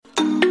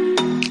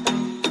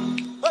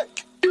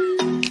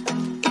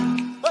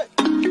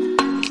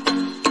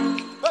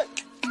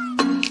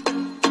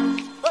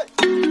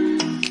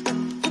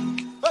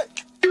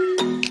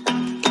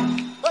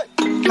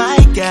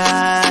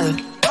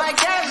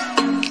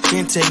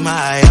Can't take my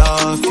eye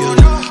off you.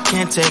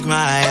 Can't take my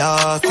eye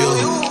off you.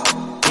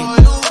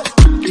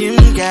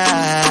 Dim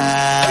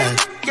gal,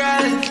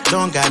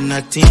 don't got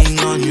nothing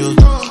on you.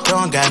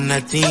 Don't got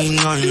nothing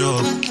on you.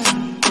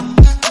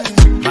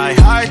 My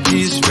heart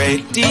is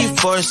ready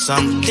for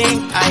something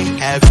I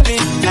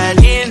haven't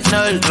had in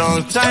a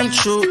long time.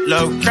 True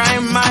love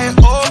crime, I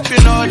hope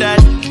you know that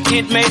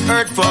it may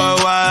hurt for a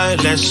while.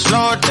 Let's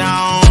slow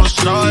down,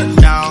 slow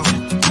down.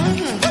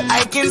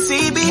 I can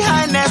see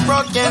behind that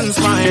broken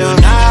smile.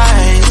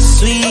 Nice,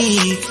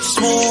 sweet,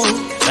 smooth,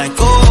 like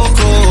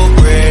cocoa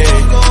bread,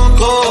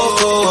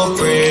 cocoa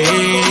bread.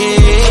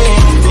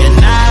 You're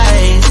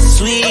nice,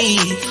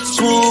 sweet,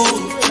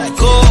 smooth, like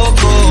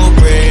cocoa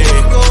bread,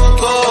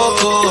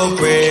 cocoa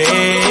bread.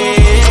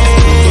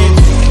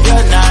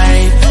 You're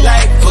nice,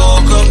 like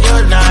cocoa,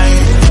 you're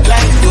nice,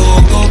 like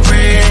cocoa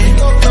bread,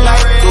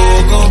 like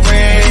cocoa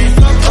bread.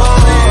 Oh,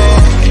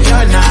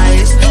 you're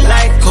nice,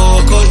 like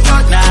cocoa,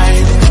 you're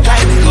nice.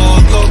 Like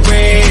cocoa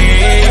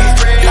bread,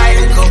 like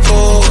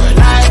cocoa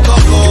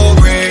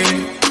bread.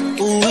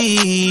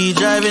 Ooh,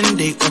 driving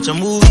date, watch a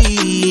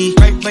movie.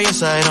 Right by your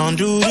side on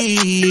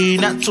duty.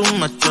 Not too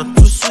much or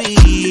too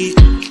sweet.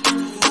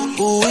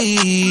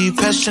 Ooh,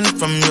 passion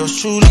from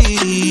yours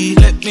truly.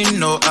 Let me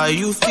know how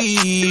you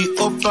feel.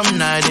 Hope I'm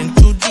not in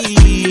too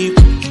deep.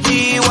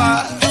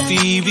 Biwa,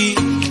 Phoebe,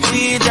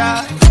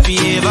 Fija,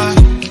 Fever.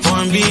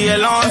 Won't be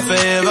alone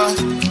forever.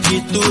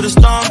 Get through the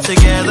storm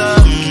together.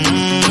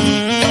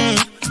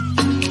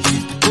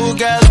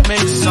 Girl,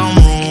 make some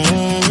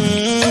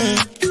room.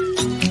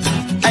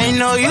 I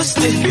know you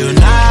still feel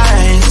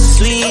nice,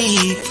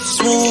 sweet,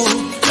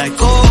 smooth, like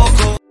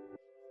cocoa.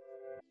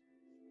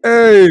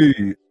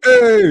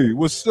 Hey,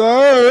 what's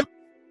up?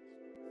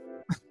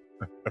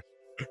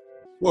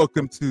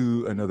 Welcome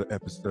to another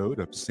episode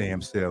of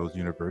Sam Sales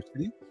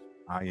University.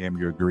 I am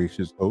your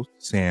gracious host,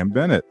 Sam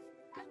Bennett.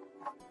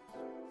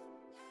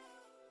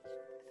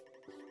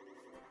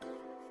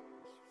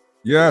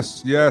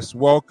 Yes,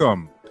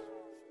 welcome.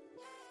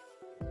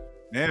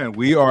 Man,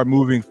 we are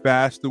moving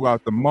fast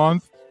throughout the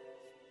month.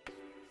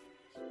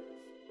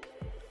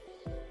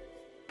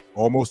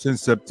 Almost in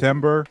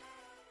September.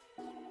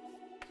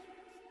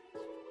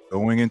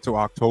 Going into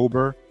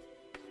October.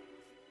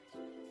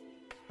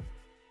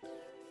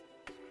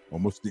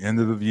 Almost the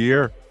end of the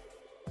year.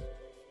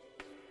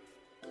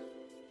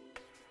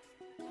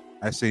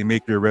 I say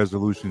make your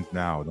resolutions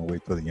now. Don't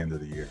wait till the end of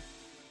the year.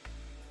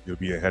 You'll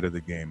be ahead of the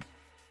game.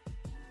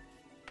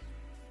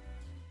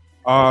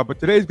 But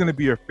today's going to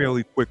be a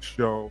fairly quick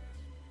show.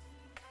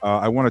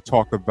 I want to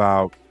talk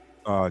about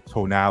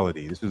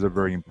tonality. This is a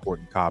very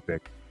important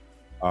topic.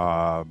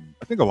 I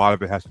think a lot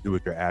of it has to do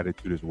with your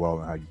attitude as well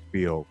and how you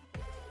feel.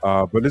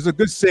 But there's a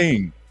good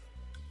saying.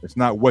 It's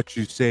not what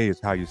you say,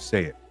 it's how you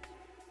say it.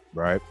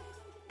 Right?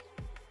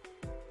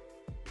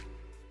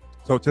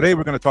 So today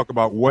we're going to talk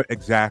about what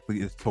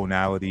exactly is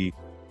tonality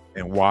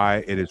and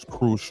why it is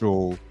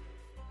crucial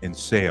in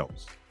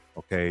sales.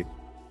 Okay?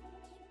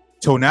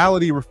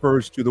 Tonality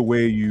refers to the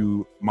way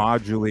you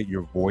modulate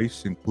your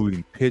voice,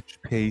 including pitch,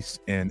 pace,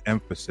 and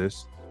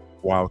emphasis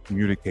while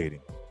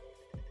communicating.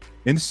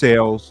 In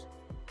sales,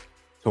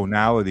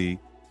 tonality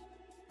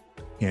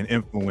can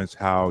influence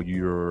how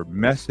your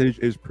message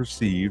is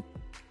perceived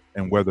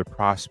and whether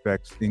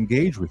prospects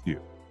engage with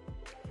you.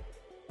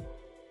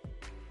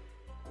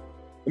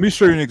 Let me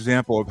show you an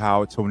example of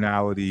how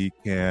tonality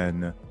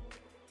can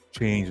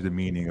change the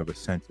meaning of a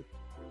sentence.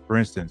 For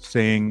instance,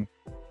 saying,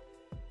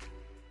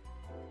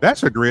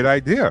 "That's a great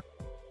idea,"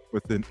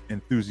 with an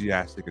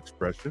enthusiastic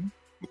expression,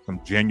 with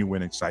some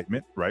genuine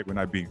excitement, right? We're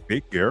not being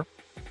fake here.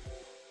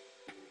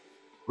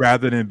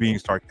 Rather than being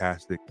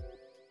sarcastic,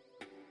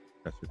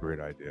 "That's a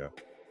great idea."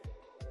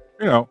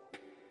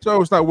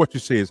 So it's not what you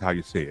say, is how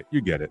you say it.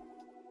 You get it.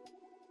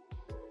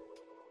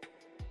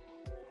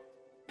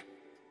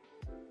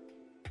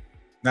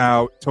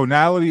 Now,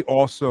 tonality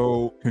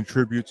also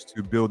contributes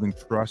to building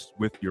trust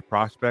with your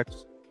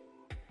prospects.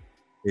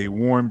 A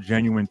warm,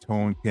 genuine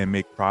tone can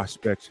make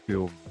prospects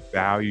feel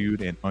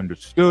valued and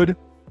understood.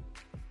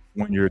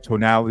 When your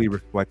tonality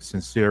reflects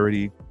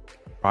sincerity,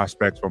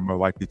 prospects are more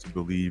likely to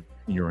believe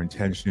in your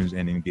intentions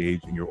and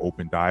engage in your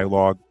open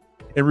dialogue.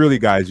 And really,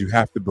 guys, you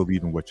have to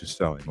believe in what you're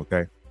selling,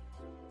 okay?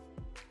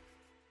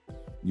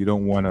 You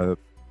don't want to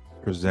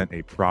present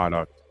a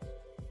product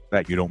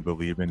that you don't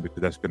believe in,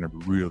 because that's going to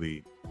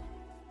really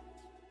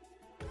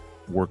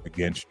work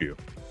against you,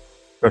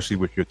 especially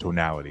with your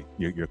tonality.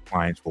 Your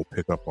clients will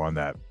pick up on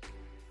that.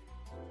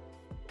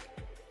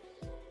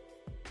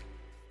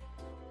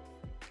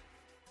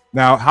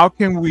 Now, how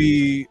can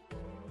we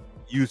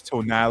use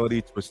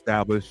tonality to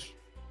establish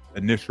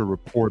initial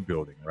rapport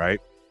building,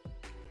 right?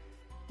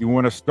 You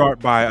want to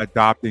start by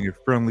adopting a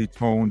friendly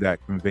tone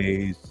that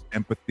conveys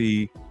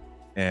empathy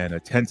and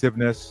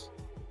attentiveness.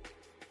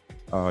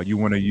 You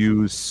want to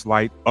use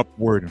slight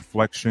upward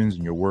inflections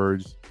in your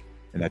words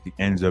and at the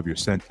ends of your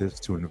sentence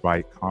to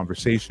invite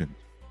conversations.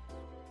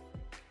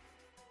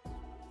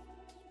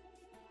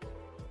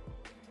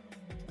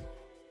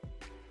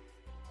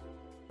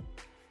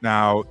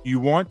 Now, you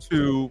want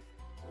to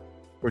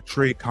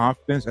portray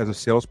confidence as a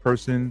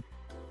salesperson,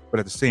 but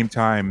at the same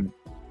time,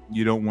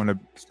 you don't want to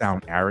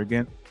sound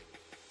arrogant.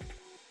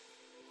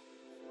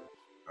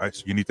 Right?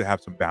 So you need to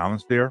have some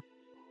balance there.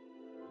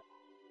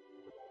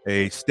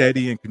 A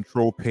steady and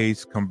controlled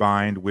pace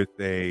combined with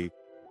a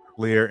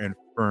clear and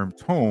firm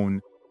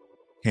tone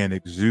can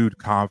exude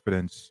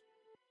confidence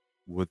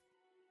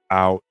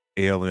without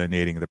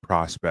alienating the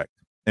prospect.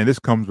 And this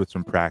comes with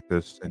some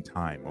practice and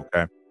time,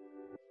 okay?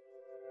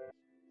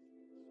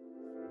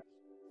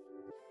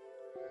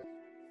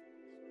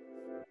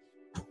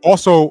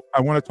 Also,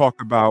 I want to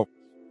talk about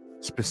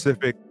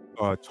specific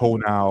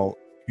tonal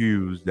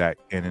cues that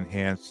can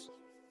enhance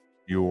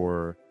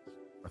your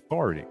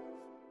authority.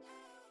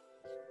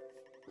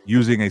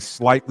 Using a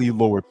slightly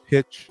lower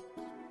pitch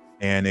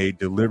and a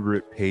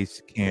deliberate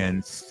pace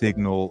can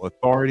signal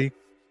authority.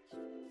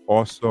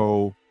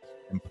 Also,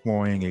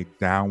 employing a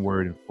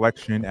downward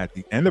inflection at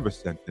the end of a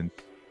sentence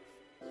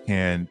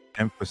can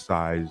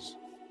emphasize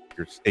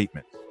your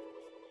statement.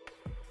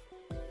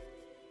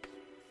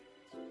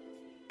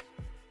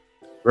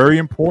 Very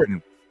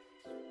important.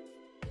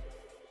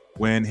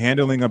 When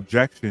handling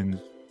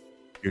objections,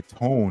 your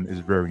tone is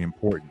very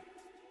important,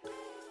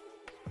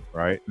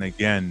 right? And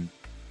again,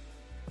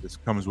 this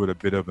comes with a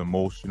bit of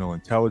emotional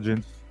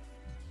intelligence.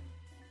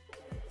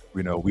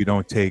 We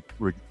don't take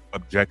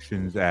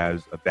objections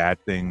as a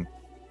bad thing.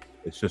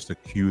 It's just a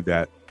cue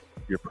that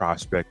your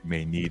prospect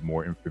may need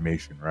more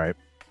information, right?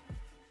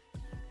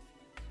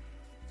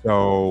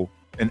 So,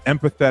 an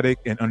empathetic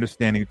and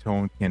understanding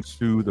tone can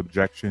soothe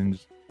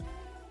objections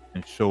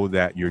and show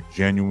that you're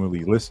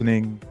genuinely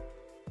listening.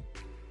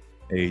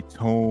 A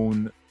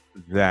tone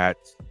that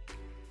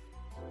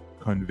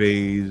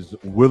conveys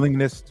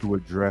willingness to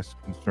address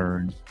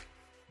concerns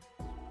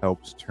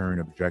helps turn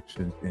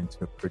objections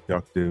into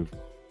productive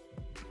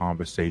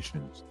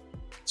conversations.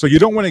 So you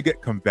don't want to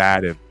get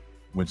combative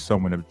when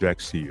someone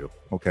objects to you,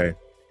 okay?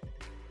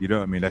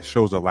 That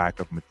shows a lack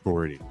of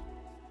maturity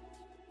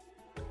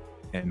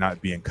and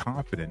not being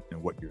confident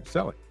in what you're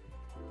selling.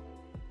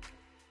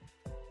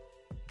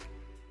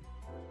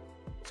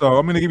 So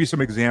I'm going to give you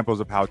some examples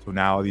of how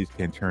tonalities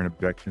can turn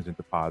objections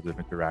into positive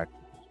interactions.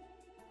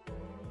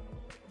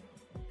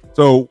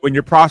 So when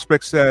your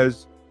prospect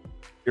says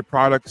your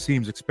product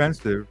seems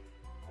expensive,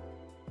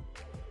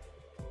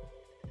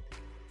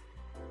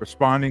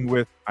 responding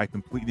with, I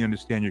completely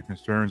understand your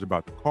concerns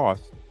about the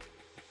cost.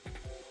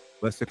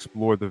 Let's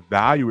explore the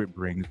value it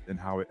brings and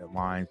how it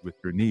aligns with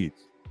your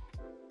needs.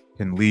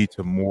 Can lead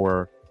to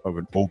more of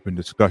an open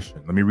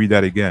discussion. Let me read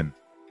that again.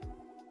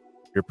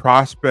 Your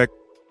prospect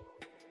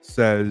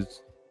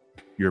says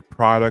your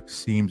product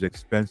seems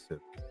expensive.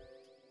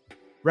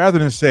 Rather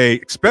than say,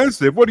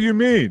 expensive? What do you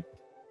mean?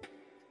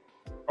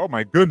 Oh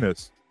my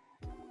goodness.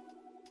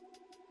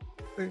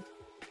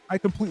 I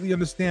completely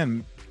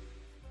understand,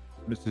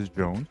 Mrs.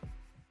 Jones.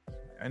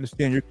 I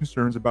understand your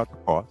concerns about the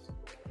cost.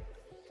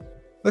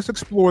 Let's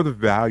explore the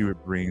value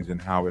it brings and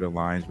how it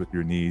aligns with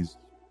your needs.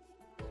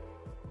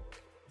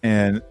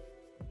 And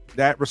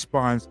that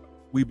response,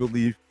 we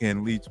believe,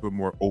 can lead to a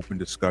more open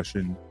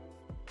discussion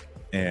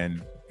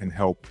and can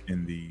help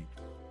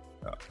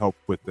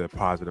with the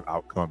positive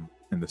outcome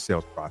in the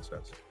sales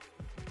process.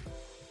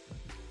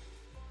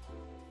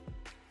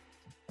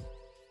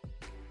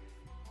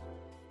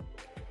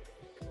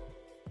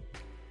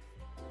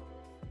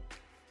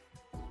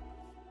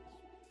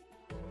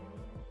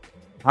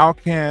 How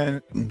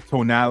can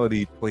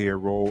tonality play a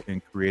role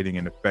in creating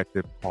an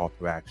effective call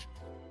to action?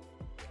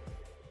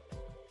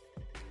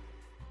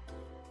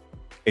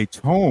 A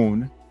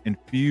tone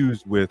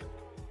infused with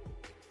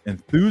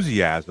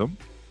enthusiasm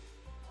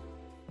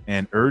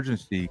and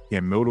urgency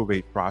can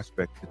motivate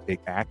prospects to take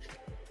action.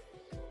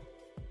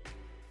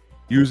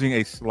 Using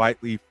a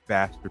slightly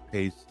faster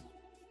pace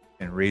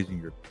and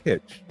raising your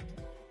pitch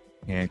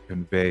can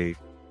convey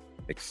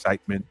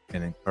excitement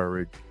and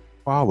encourage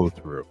follow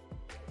through.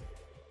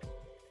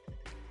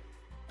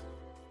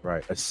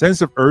 Right. A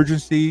sense of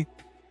urgency,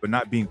 but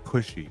not being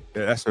pushy.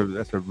 That's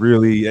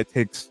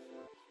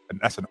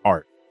an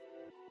art.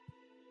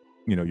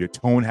 Your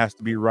tone has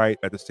to be right.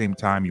 At the same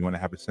time, you want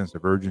to have a sense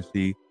of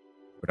urgency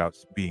without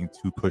being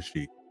too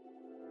pushy.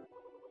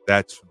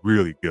 That's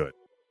really good.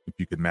 If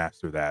you can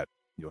master that,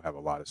 you'll have a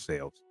lot of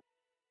sales.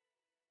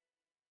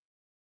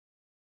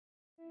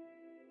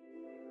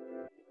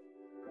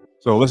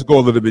 So let's go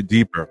a little bit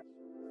deeper.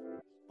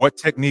 What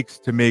techniques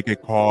to make a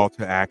call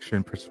to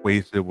action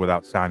persuasive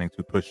without sounding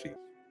too pushy?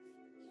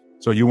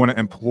 So you want to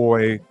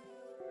employ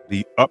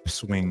the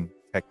upswing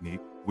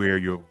technique where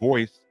your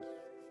voice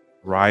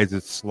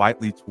rises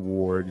slightly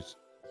towards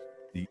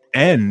the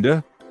end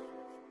of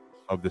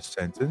the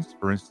sentence.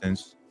 For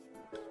instance,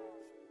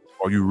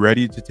 are you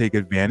ready to take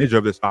advantage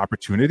of this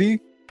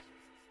opportunity?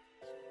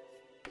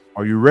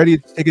 Are you ready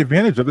to take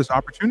advantage of this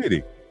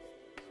opportunity?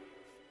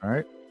 All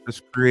right.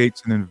 This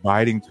creates an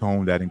inviting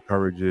tone that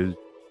encourages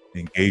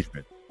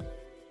engagement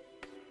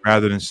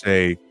rather than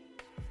say,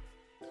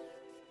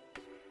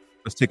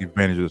 let's take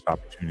advantage of this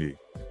opportunity.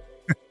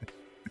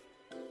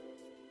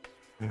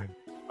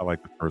 I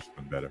like the first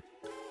one better.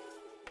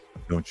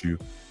 Don't you?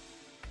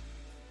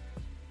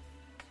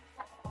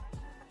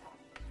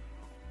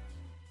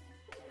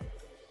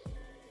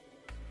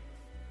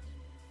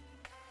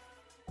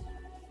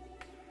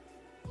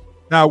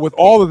 Now, with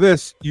all of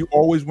this, you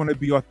always want to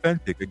be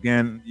authentic.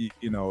 Again,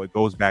 it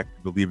goes back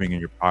to believing in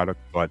your product.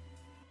 But,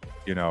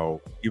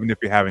 even if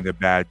you're having a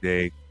bad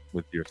day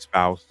with your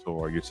spouse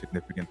or your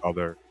significant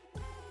other,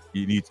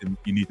 you need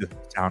to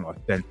sound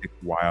authentic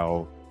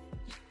while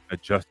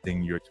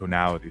adjusting your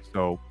tonality.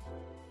 So,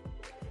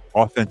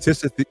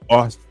 authenticity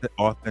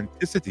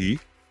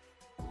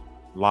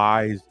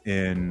lies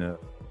in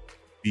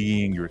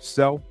being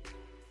yourself.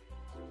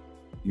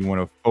 You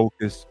want to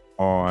focus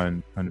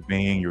on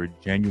conveying your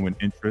genuine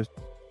interest,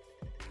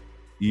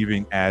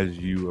 even as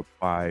you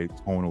apply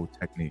tonal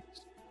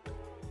techniques.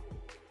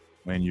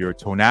 When your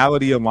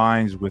tonality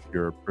aligns with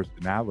your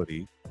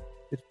personality,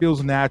 it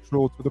feels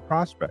natural to the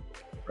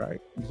prospect,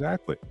 right?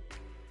 Exactly.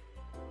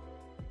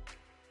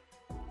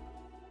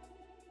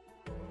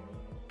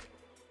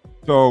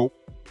 So,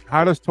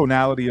 how does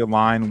tonality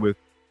align with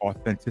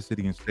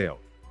authenticity in sales?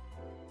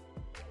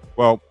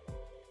 Well,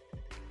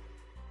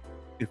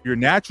 if you're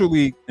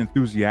naturally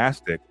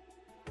enthusiastic,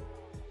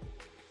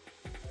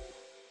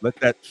 let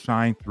that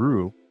shine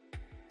through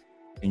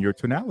in your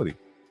tonality.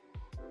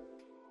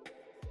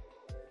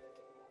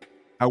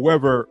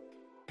 However,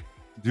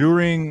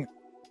 during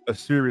a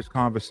serious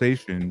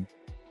conversation,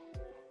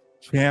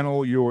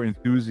 channel your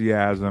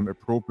enthusiasm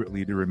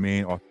appropriately to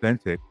remain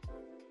authentic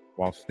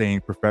while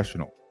staying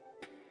professional.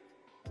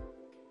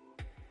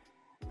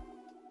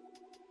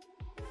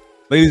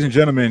 Ladies and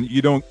gentlemen,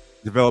 you don't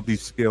develop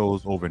these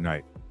skills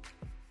overnight.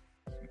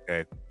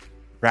 Okay?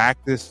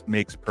 Practice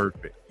makes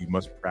perfect. You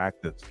must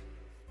practice.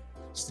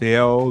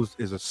 Sales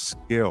is a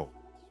skill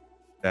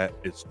that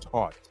is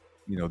taught.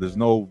 There's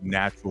no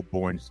natural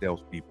born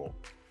salespeople.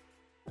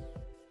 I'm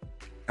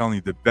telling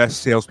you, the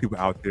best salespeople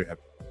out there have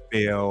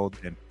failed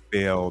and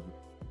failed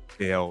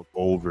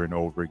over and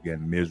over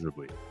again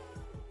miserably.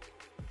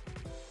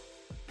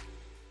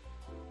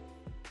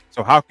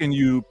 So how can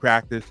you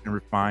practice and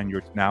refine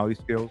your tonality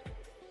skills?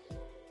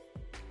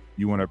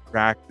 You want to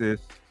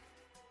practice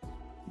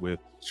with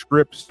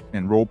scripts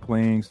and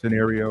role-playing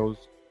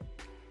scenarios.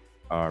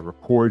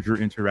 Record your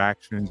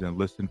interactions and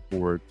listen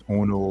for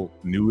tonal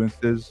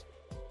nuances.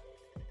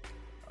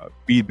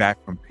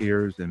 Feedback from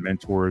peers and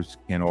mentors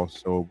can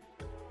also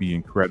be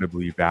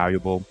incredibly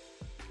valuable.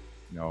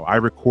 I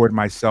record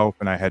myself,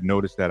 and I had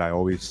noticed that I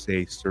always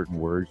say certain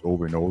words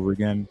over and over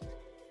again.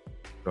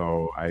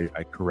 So I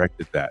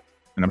corrected that,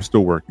 and I'm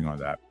still working on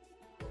that.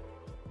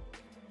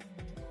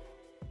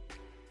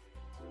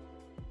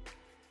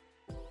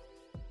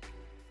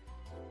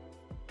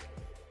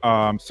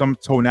 Some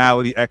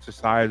tonality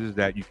exercises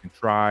that you can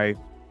try.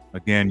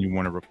 Again, you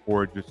want to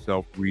record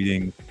yourself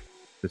reading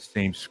the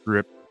same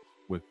script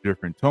with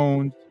different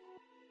tones.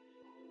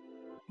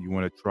 You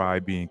want to try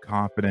being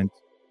confident,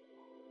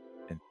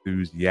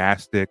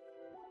 enthusiastic,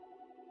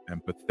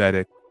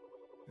 empathetic,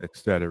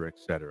 etc.,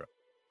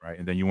 right?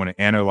 And then you want to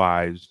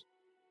analyze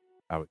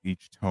how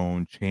each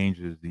tone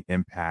changes the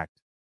impact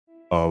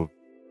of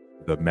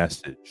the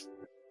message.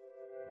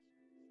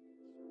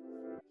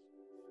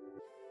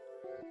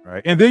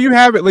 Right. And there you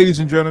have it, ladies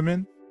and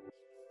gentlemen.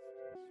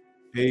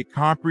 A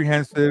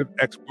comprehensive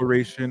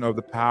exploration of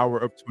the power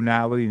of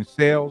tonality in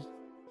sales.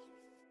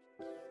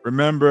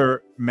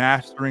 Remember,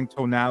 mastering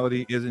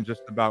tonality isn't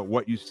just about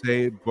what you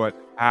say, but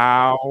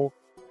how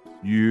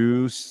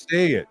you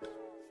say it.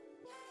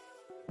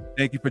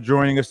 Thank you for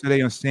joining us today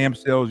on Sam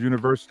Sales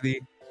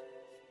University.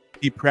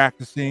 Keep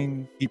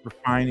practicing, keep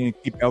refining, and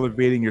keep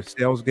elevating your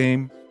sales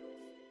game.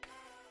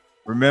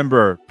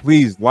 Remember,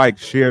 please like,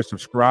 share,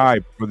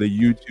 subscribe for the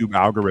YouTube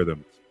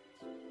algorithms.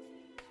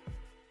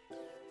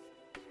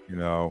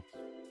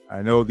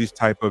 I know these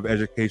type of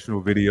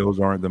educational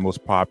videos aren't the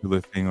most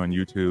popular thing on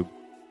YouTube,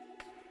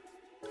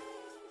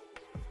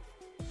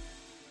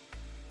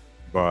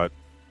 but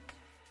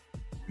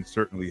it can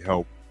certainly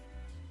help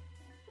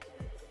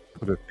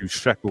put a few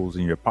shekels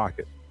in your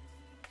pocket.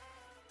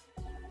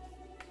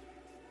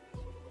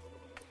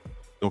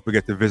 Don't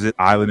forget to visit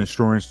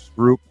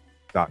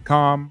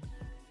islandinsuranceGroup.com,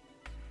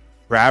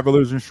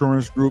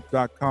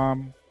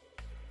 travelersinsurancegroup.com.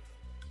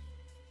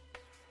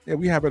 Yeah,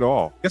 we have it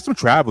all. Get some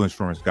travel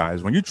insurance,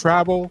 guys. When you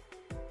travel,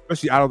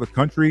 especially out of the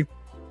country,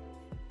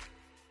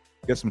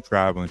 get some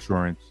travel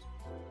insurance.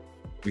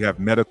 We have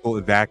medical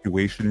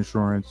evacuation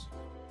insurance.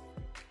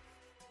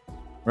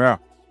 Yeah.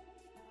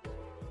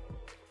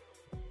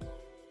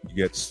 You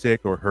get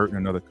sick or hurt in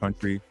another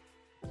country,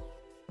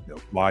 they'll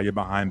fly you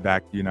behind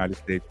back to the United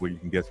States where you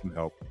can get some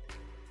help.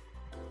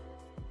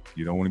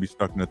 You don't want to be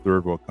stuck in a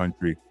third world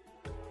country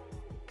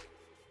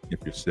if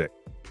you're sick.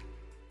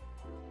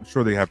 I'm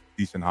sure they have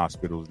decent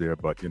hospitals there,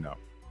 but you know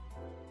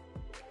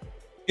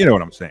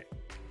what I'm saying.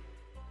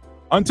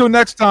 Until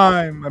next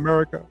time,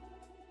 America,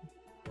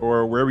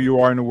 or wherever you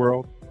are in the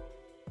world.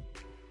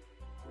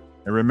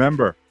 And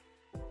remember,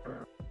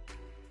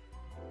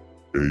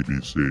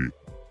 ABC,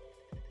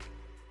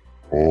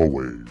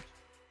 always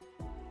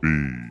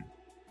be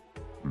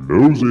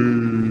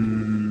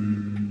nosy.